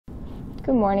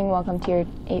Good morning, welcome to your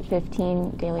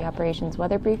 8:15 daily operations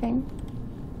weather briefing.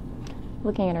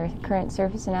 Looking at our current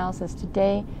surface analysis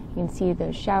today, you can see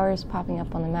those showers popping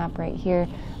up on the map right here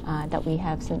that we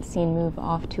have since seen move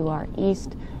off to our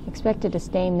east. Expected to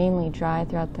stay mainly dry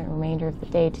throughout the remainder of the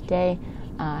day today.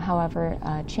 However,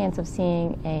 a chance of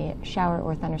seeing a shower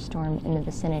or thunderstorm in the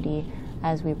vicinity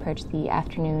as we approach the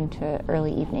afternoon to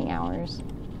early evening hours.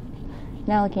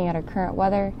 Now looking at our current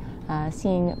weather,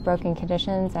 seeing broken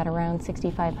conditions at around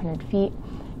 6,500 feet.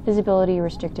 Visibility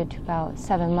restricted to about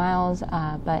 7 miles,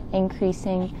 but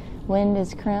increasing. Wind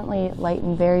is currently light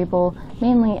and variable,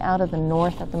 mainly out of the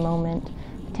north at the moment.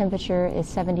 The temperature is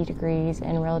 70 degrees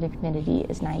and relative humidity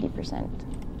is 90%.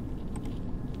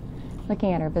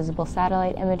 Looking at our visible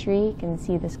satellite imagery, you can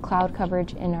see this cloud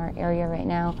coverage in our area right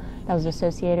now that was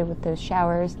associated with those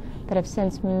showers that have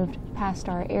since moved past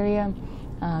our area.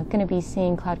 Going to be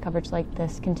seeing cloud coverage like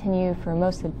this continue for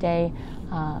most of the day,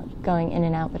 going in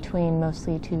and out between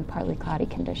mostly to partly cloudy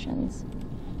conditions.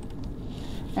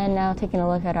 And now taking a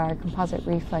look at our composite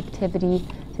reflectivity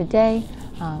today.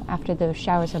 After those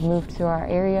showers have moved through our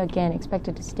area, again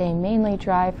expected to stay mainly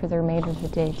dry for the remainder of the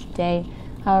day today.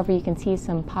 However, you can see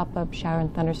some pop-up shower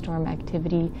and thunderstorm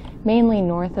activity mainly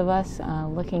north of us,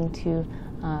 looking to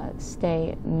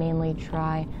stay mainly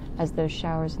dry as those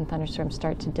showers and thunderstorms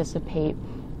start to dissipate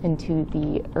into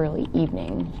the early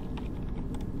evening.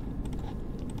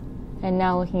 And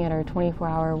now looking at our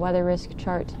 24-hour weather risk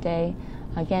chart today,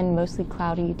 again mostly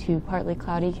cloudy to partly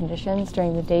cloudy conditions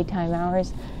during the daytime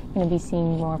hours. Going to be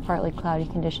seeing more partly cloudy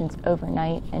conditions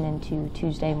overnight and into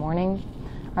Tuesday morning.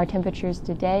 Our temperatures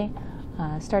today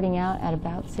starting out at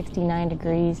about 69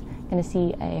 degrees, going to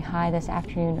see a high this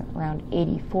afternoon around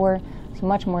 84, so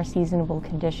much more seasonable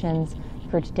conditions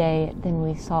for today than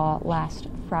we saw last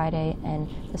Friday and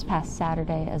this past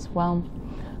Saturday as well.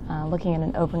 Looking at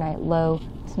an overnight low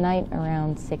tonight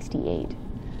around 68.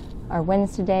 Our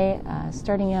winds today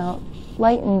starting out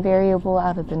light and variable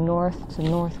out of the north to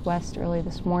northwest early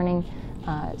this morning,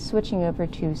 switching over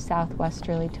to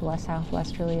southwesterly to west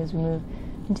southwesterly as we move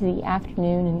into the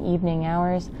afternoon and evening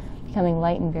hours, becoming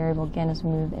light and variable again as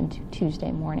we move into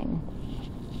Tuesday morning.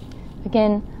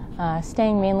 Again,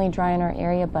 staying mainly dry in our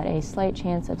area, but a slight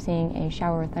chance of seeing a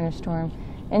shower or thunderstorm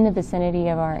in the vicinity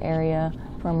of our area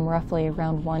from roughly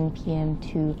around 1 p.m.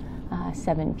 to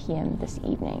 7 p.m. this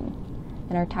evening.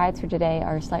 And our tides for today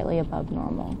are slightly above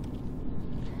normal.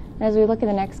 And as we look at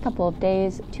the next couple of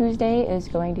days, Tuesday is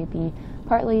going to be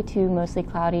partly to mostly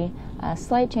cloudy, a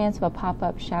slight chance of a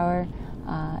pop-up shower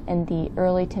in the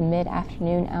early to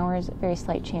mid-afternoon hours, a very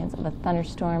slight chance of a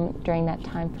thunderstorm during that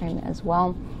time frame as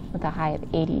well, with a high of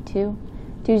 82.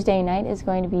 Tuesday night is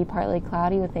going to be partly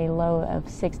cloudy with a low of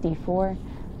 64.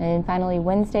 And finally,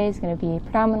 Wednesday is going to be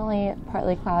predominantly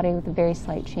partly cloudy with a very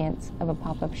slight chance of a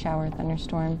pop-up shower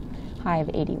thunderstorm, high of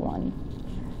 81.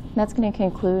 And that's going to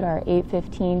conclude our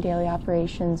 8:15 daily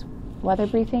operations weather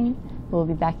briefing. We'll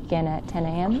be back again at 10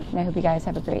 a.m. and I hope you guys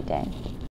have a great day.